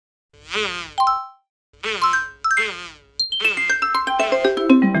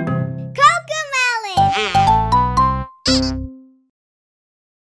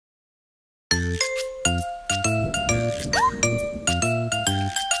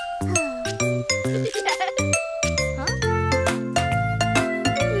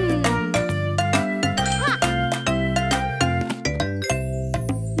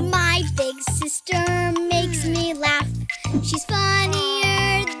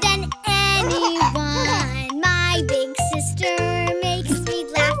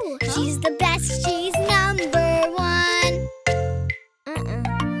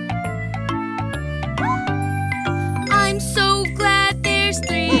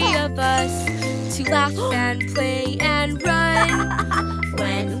to laugh and play and run.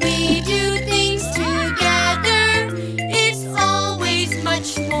 When we do things together, it's always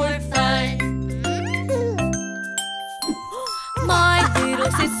much more fun. My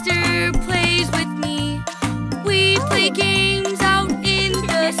little sister plays with me. We play games out in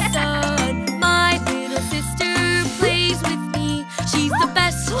the sun. My little sister plays with me. She's the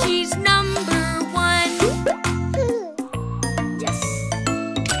best, she's number one. Yes.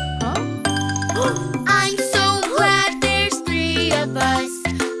 Huh? I'm so glad there's three of us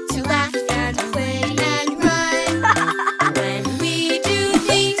to laugh and play and run. When we do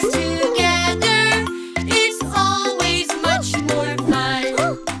things together, it's always much more fun.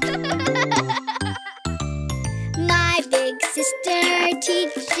 My big sister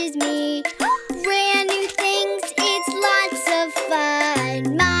teaches me brand new things, it's lots of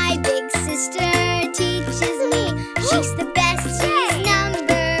fun. My big sister teaches me, she's the best, she's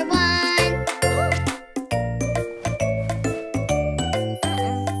number one.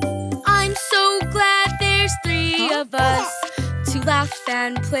 I'm so glad there's three of us to laugh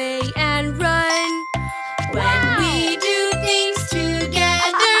and play and run. When we do things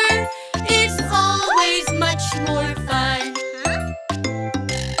together, it's always much more fun.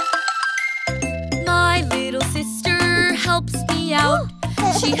 My little sister helps me out.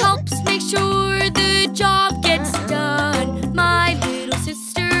 She helps make sure the job gets done. My little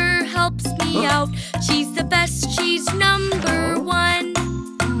sister helps me out. She's the best, she's number one.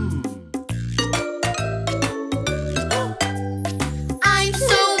 I'm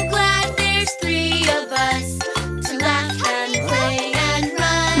so glad there's three of us to laugh and play and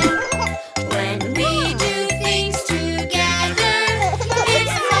run. When we do things together,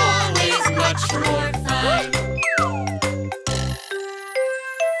 it's always much more fun.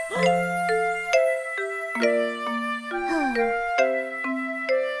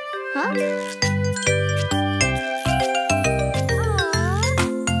 Huh?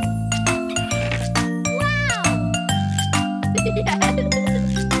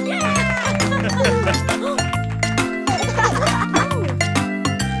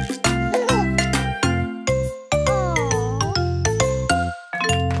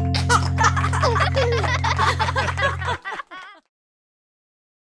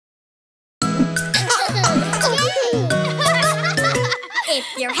 If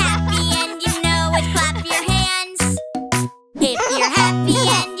you're happy and you know it, clap your hands. If you're happy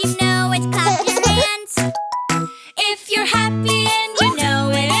and you know it, clap your hands. If you're happy and you know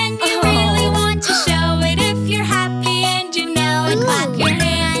it and you really want to show it, if you're happy and you know it, clap your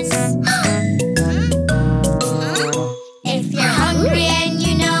hands. If you're hungry and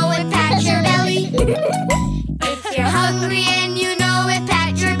you know it, pat your belly. If you're hungry and you know it,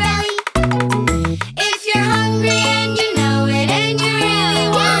 pat your belly. If you're hungry and you know it and you really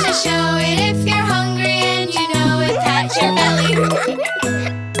want to show it, if you're hungry and you know it, pat your belly.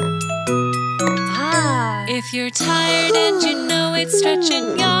 If you're tired and you know it, stretch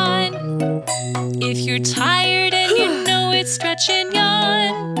and yawn. If you're tired and you know it, stretch and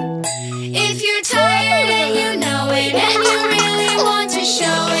yawn. If you're tired and you know it and you really want to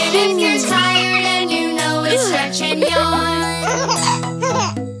show it, if you're tired and you know it, stretch and yawn.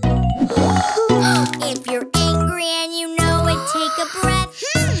 If you're angry and you know it, take a breath.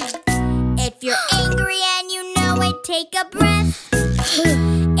 If you're angry and you know it, take a breath.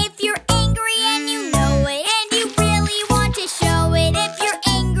 If you're angry and you know it and you really want to show it, if you're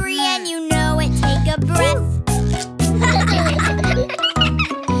angry and you know it, take a breath.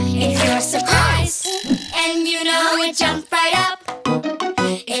 If you're surprised and you know it, jump right up.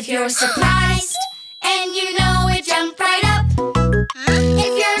 If you're surprised and you know it, jump right up.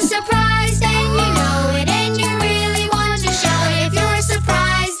 If you're surprised and you know it and you really want to show it, if you're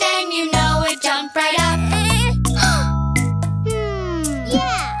surprised and you know it, jump right up.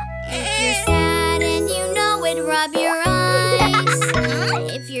 Yeah. If you're sad and you know it, rub your eyes.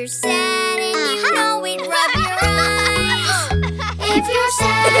 If you're sad and you know it, rub your eyes. If you're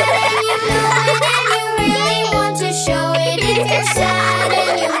sad and you know it and you really want to show it, if you're sad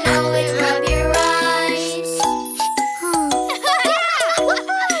and you know it, rub your eyes.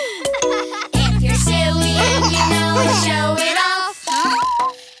 If you're silly and you know it, show it off.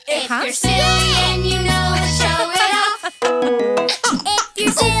 If you're silly and you know it, show it off. If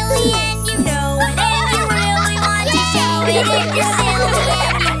you're silly and you know it and you really want to show it, if you're silly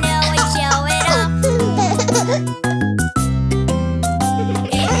and you know it, show it off.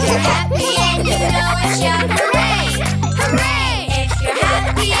 If you're happy and you know it, shout hooray! Hooray! If you're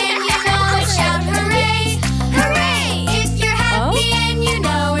happy and you know it, shout hooray! Hooray! If you're happy and you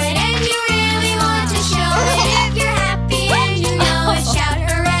know it and you really want to show it, if you're happy and you know it, shout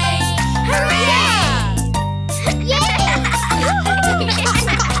hooray! Hooray!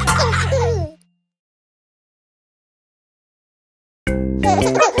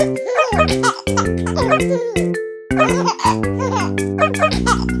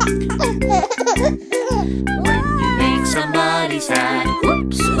 When you make somebody sad,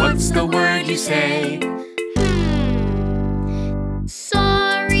 whoops, what's the word you say?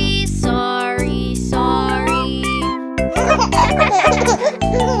 Sorry, sorry, sorry.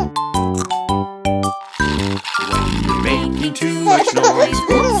 When you're making too much noise,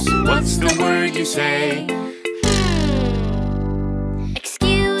 whoops, what's the word you say?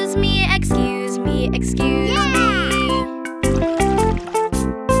 Excuse me, excuse me, excuse me.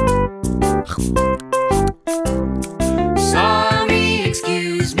 Sorry,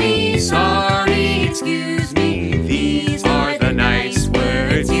 excuse me, sorry, excuse me. These are the nice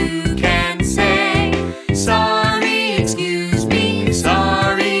words you can say. Sorry, excuse me,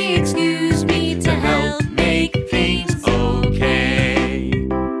 sorry, excuse me, to help make things okay.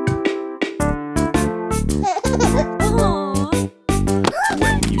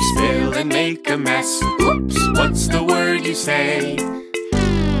 When you spill and make a mess, oops, what's the word you say?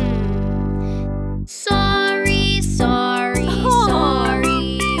 Sorry, sorry,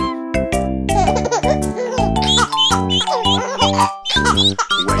 sorry.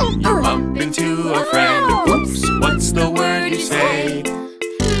 When you bump into a friend, whoops, what's the word you say?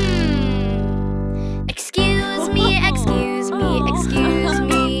 Excuse me, excuse me, excuse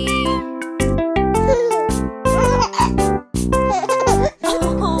me.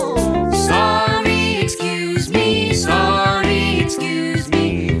 Sorry, excuse me, sorry, excuse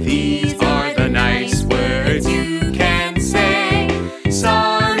me. These are the nice words you can say.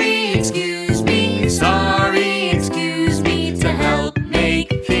 Sorry, excuse me, sorry, excuse me, to help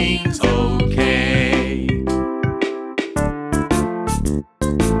make things okay.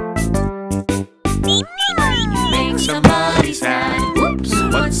 When you make somebody sad, whoops,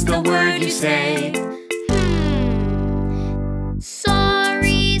 what's the word you say?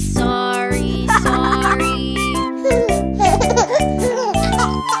 Sorry, sorry, sorry.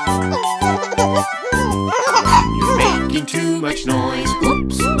 When you're making too much noise,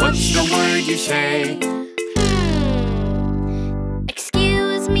 whoops, what's the word you say?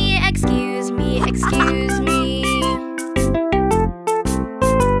 Excuse me, excuse me, excuse me.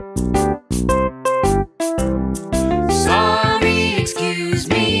 Sorry, excuse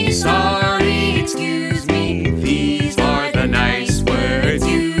me, sorry, excuse me. These are the nice words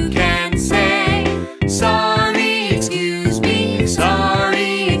you can say. Sorry, excuse me,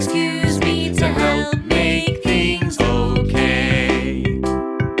 sorry, excuse me, to help make things okay.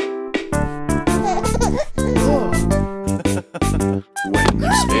 When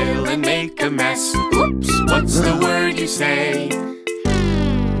you spill and make a mess, oops, what's the word you say?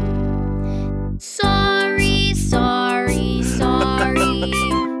 Sorry, sorry, sorry.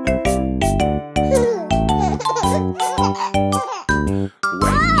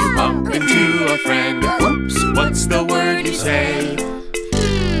 When you bump into a friend, oops, what's the word you say?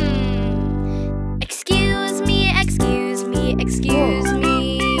 Excuse me, excuse me, excuse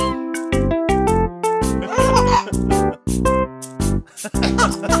me.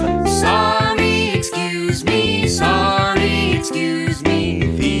 Sorry, excuse me, sorry, excuse me.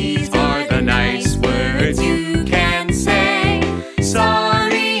 These are the nice words you can say.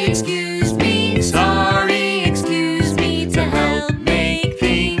 Sorry, excuse me, sorry, excuse me, to help make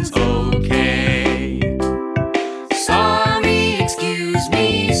things okay. Sorry, excuse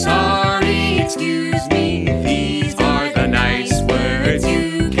me, sorry, excuse me. These are the nice words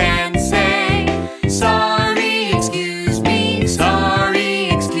you can say. Sorry, excuse me, sorry,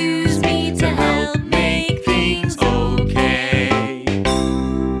 excuse me, to help make things okay.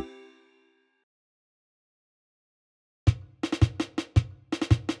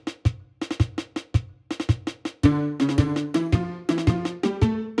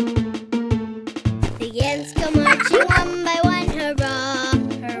 The ants go marching one by one, hurrah,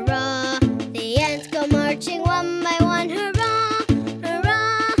 hurrah. The ants go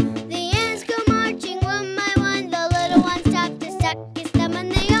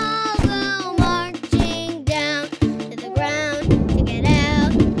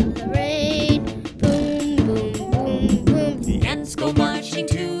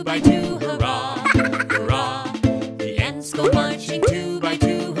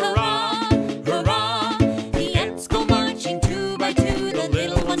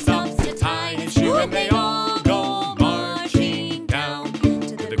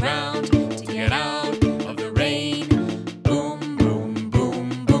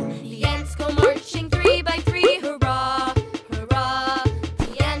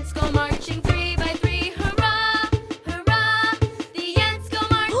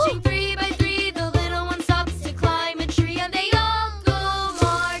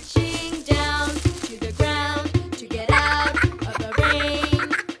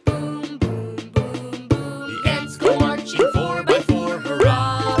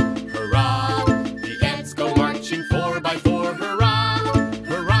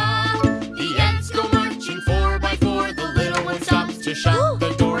shut the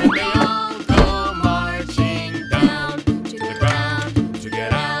door and they all go marching down to the ground to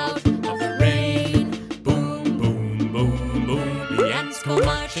get out of the rain. Boom, boom, boom, boom. The ants go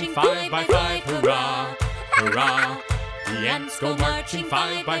marching 5 by 5, hurrah, hurrah. The ants go marching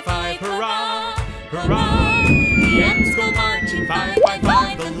 5 by 5, hurrah, hurrah. The ants go marching 5 by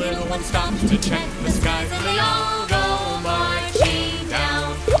 5. The little one stops to check the skies and they all go marching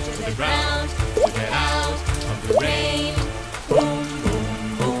down to the ground to get out of the rain. Boom, boom,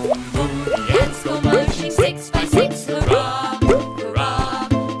 boom, boom. The ants go marching 6 by 6, hurrah, hurrah.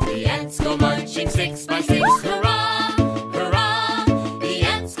 The ants go marching 6 by 6, hurrah, hurrah. The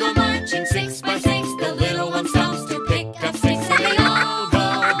ants go marching 6 by 6. The little one stops to pick up sticks and they all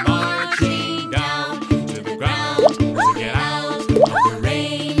go marching down to the ground to get out of the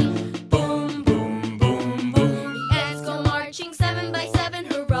rain. Boom, boom, boom, boom. The ants go marching 7 by 7,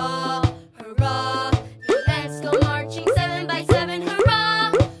 hurrah, hurrah. The ants go marching 7 by 7,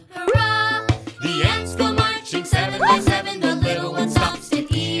 hurrah, hurrah. The ants go marching 7 by 7. The little one stops to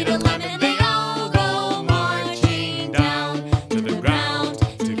eat a lemon. They all go marching down to the ground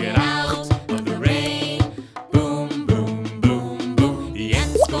to get out of the rain. Boom, boom, boom, boom. The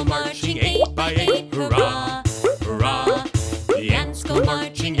ants go marching 8 by 8, hurrah, hurrah. The ants go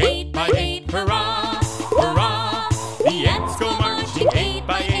marching 8 by 8, hurrah, hurrah. The ants go marching 8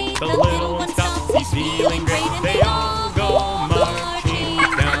 by 8. The little one stops, he's feeling great. They all go marching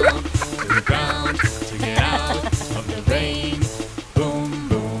down to the ground to get out of the rain. Boom,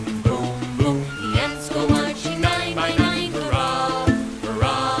 boom, boom, boom. The ants go marching 9 by 9, hurrah,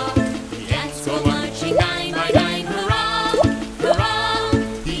 hurrah. The ants go marching 9 by 9, hurrah, hurrah.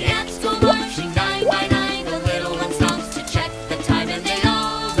 The ants go marching 9 by 9. The little one stops to check the time and they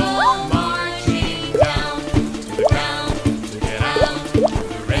all go marching down to the ground to get out of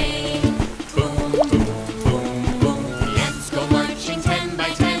the rain. Boom, boom, boom, boom. The ants go marching 10 by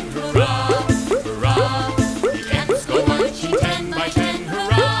 10, hurrah, hurrah. The ants go marching 10 by 10,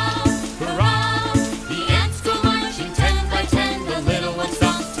 hurrah, hurrah. The ants go marching 10 by 10. The little one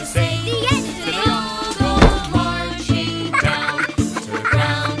stops to say the end. They all go marching down to the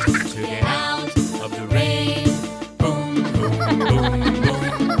ground to get out of the rain. Boom, boom, boom,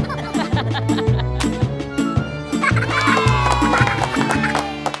 boom.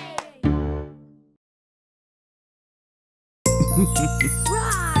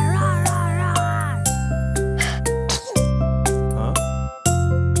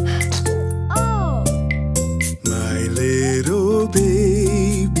 My little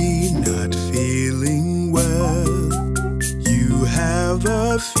baby not feeling well. You have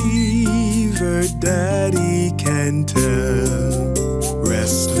a fever, Daddy can tell.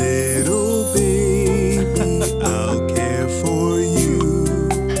 Rest, little baby, I'll care for you.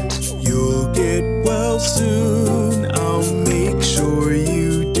 You'll get well soon, I'll make sure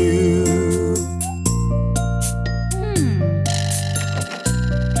you do.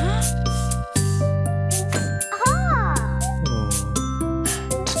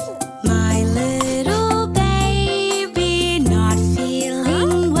 My little baby not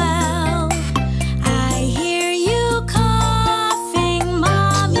feeling well. I hear you coughing,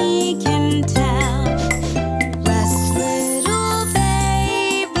 Mommy can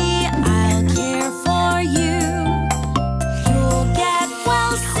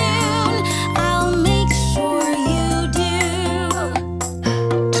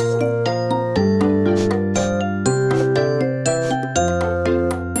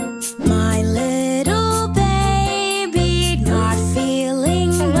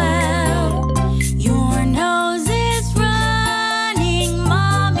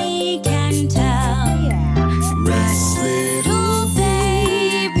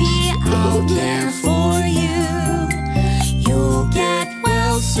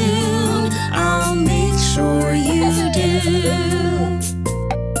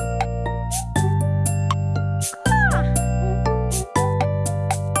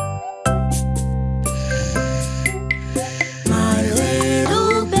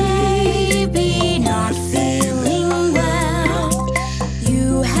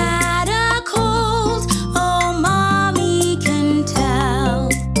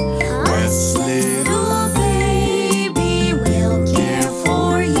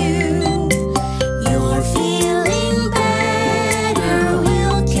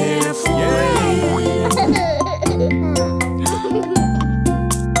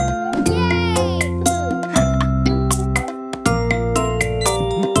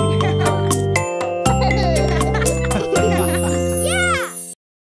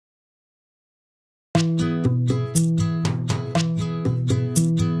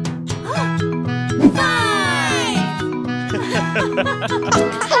Yeah!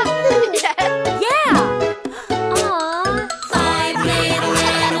 Aww! 5 little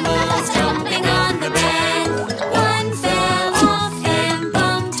animals jumping on the bed. One fell off and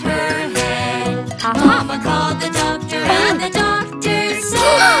bumped her head. Mama called the doctor and the doctor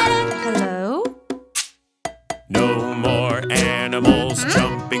said, Hello? No more animals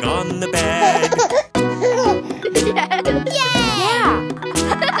jumping on the bed. Yeah!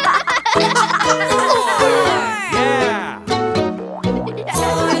 Yeah!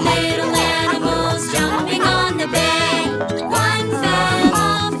 4 little animals jumping on the bed. One fell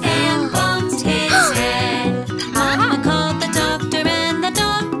off and bumped his head. Mama called the doctor and the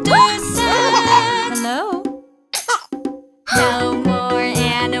doctor said, Hello? no more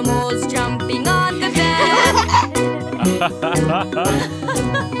animals jumping on the bed.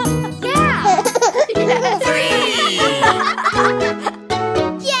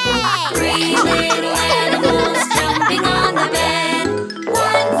 Yeah! 3 little animals jumping on the bed.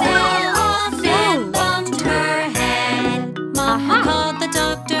 One fell off and bumped her head. Mama called the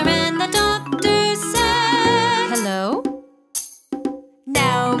doctor and the doctor said, Hello?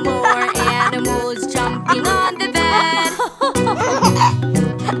 no more animals jumping on the bed.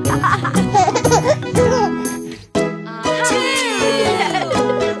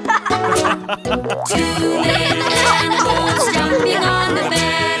 2 little animals jumping on the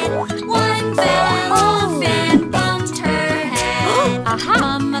bed. One fell off and bumped her head.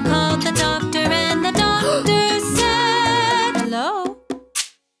 Mama called the doctor and the doctor said, Hello?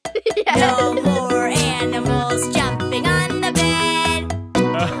 no more animals jumping on the bed.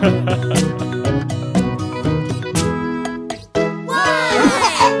 1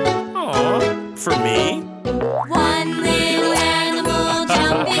 Aw, for me? 1 little animal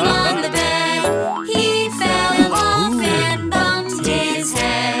jumping on the bed. He fell off and bumped his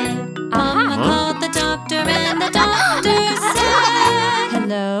head. Mama called the doctor and the doctor said,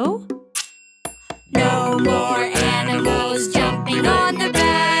 Hello? no more animals jumping on the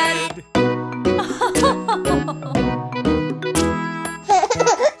bed.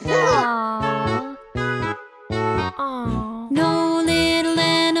 Aww. No little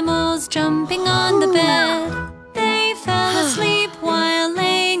animals jumping on the bed. They fell asleep while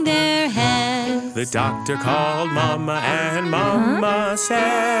laying their heads. The doctor called Mama and Mama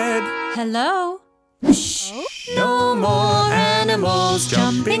said, Hello? no more animals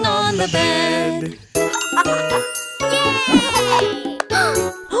jumping on the bed.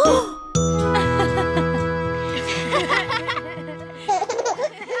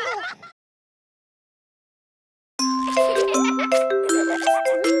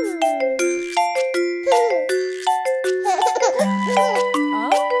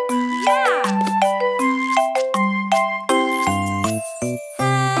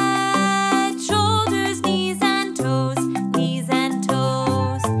 Head, shoulders, knees and toes, knees and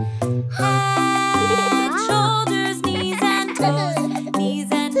toes. Head, shoulders, knees and toes, knees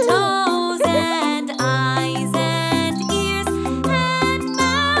and toes, and eyes and ears and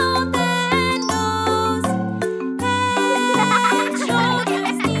mouth and nose. Head,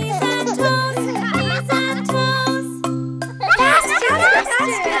 shoulders, knees and toes, knees and toes. Faster,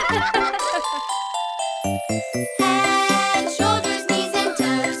 faster! Head, shoulders, knees and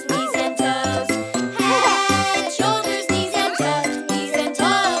toes, knees and toes. Head, shoulders, knees and toes, knees and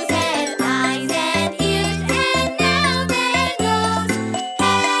toes, and eyes and ears and mouth and nose.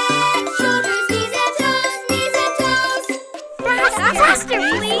 Head, shoulders, knees and toes, knees and toes. Faster,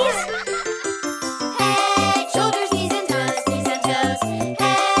 please! Head, shoulders, knees and toes, knees and toes.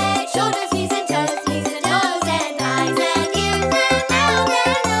 Head, shoulders, knees and toes, knees and toes, and eyes and ears and mouth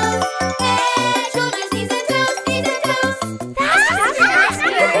and nose. Head, shoulders, knees and toes, knees and toes.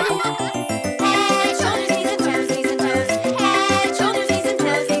 Faster! Head, shoulders, knees and toes, knees and toes. Head, shoulders, knees and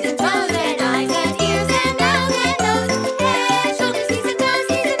toes, knees and toes, and eyes and ears and mouth and nose. Head, shoulders, knees and toes,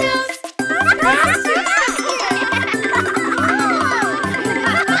 knees and toes.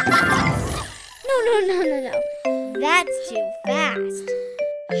 No. That's too fast.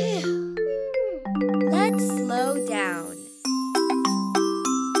 Let's slow down.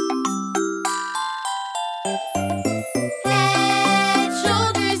 Head,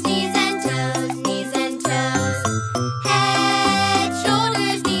 shoulders, knees and toes, knees and toes. Head,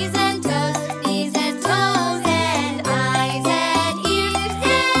 shoulders, knees and toes, knees and toes, and eyes and ears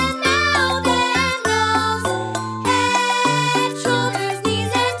and mouth and nose. Head, shoulders,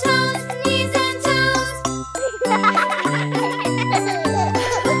 knees and toes, knees and toes.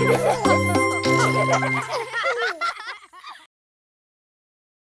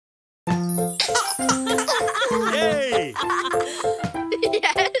 Yay!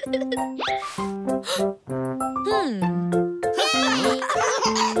 Hmm.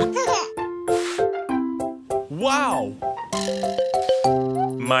 Wow!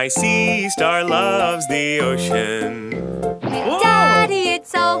 My sea star loves the ocean. Daddy,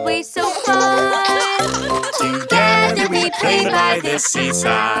 it's always so fun. Together we play by the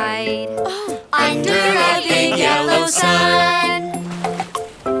seaside. Under a big yellow sun.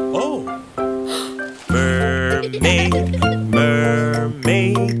 Oh! Mermaid,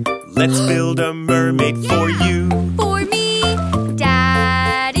 mermaid, let's build a mermaid for you. For me,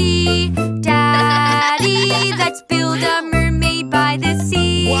 Daddy, Daddy, let's build a mermaid by the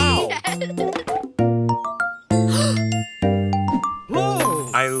sea. Wow!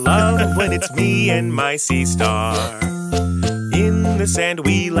 I love when it's me and my sea star. In the sand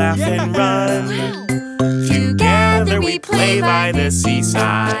we laugh and run. Together we play by the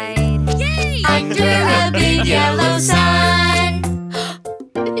seaside. Under a big yellow sun.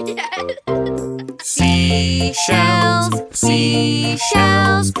 Seashells,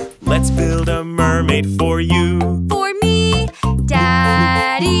 seashells, let's build a mermaid for you. For me,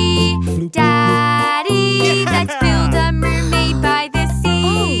 Daddy, Daddy, let's build a mermaid by the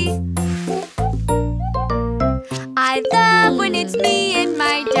sea. I love when it's me and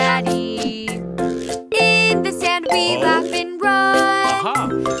my daddy. In the sand we laugh and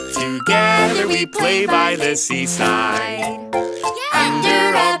run. Together we play by the seaside.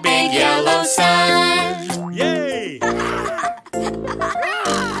 Under a big yellow sun. Yay!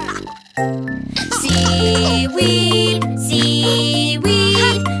 Seaweed,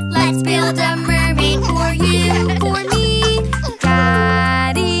 seaweed, let's build a mermaid for you. For me,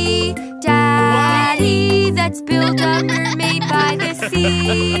 Daddy, Daddy, let's build a mermaid by the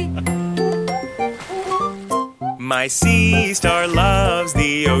sea. My sea star loves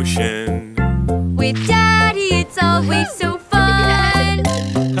the ocean. With Daddy, it's always so fun.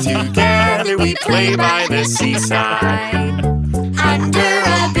 Together we play by the seaside. Under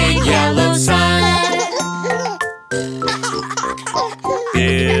a big yellow sun.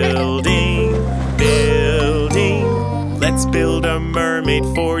 Building, building, let's build a mermaid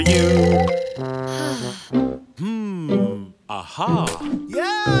for you. Aha!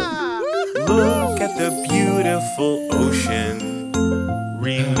 Yeah! Look at the beautiful ocean.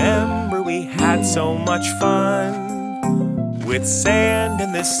 Remember we had so much fun with sand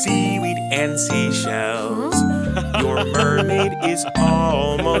and the seaweed and seashells. Your mermaid is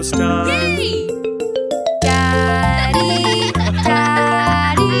almost done. Daddy,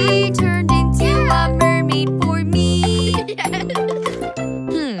 Daddy turned into a mermaid for me.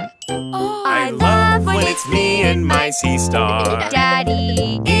 I love when it's me and my sea star.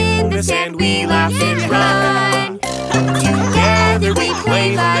 Daddy, In the sand we laugh and run. Together we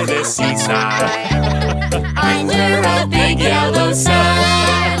play by the seaside. under a big yellow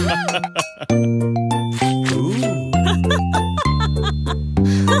sun.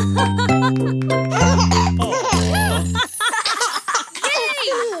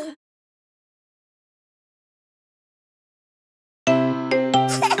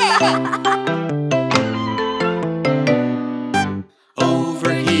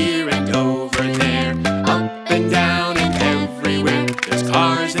 Over here and over there, up and down and everywhere. There's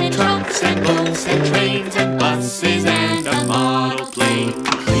cars and trucks and boats and trains and buses and a model plane.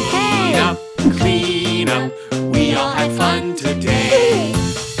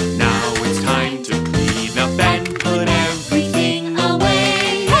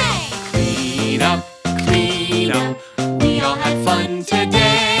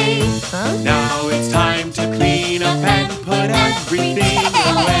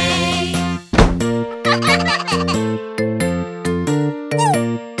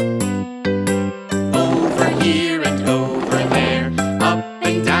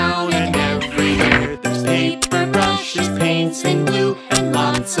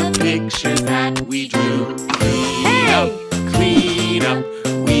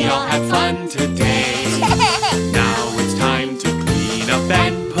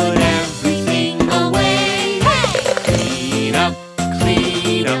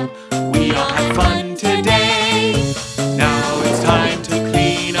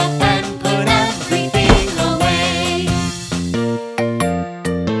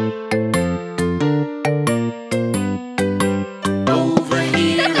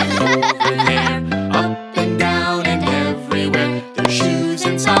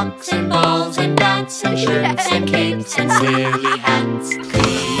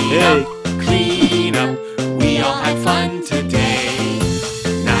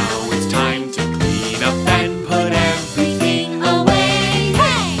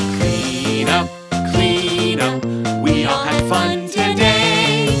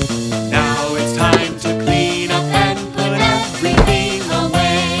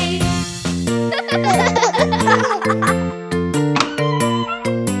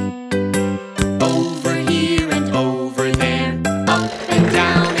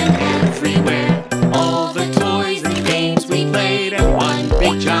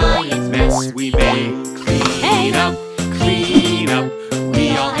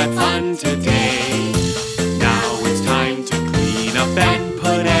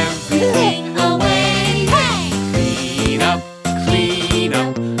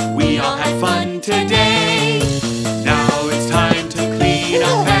 today. Now it's time to clean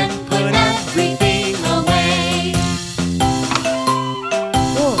up and put everything away.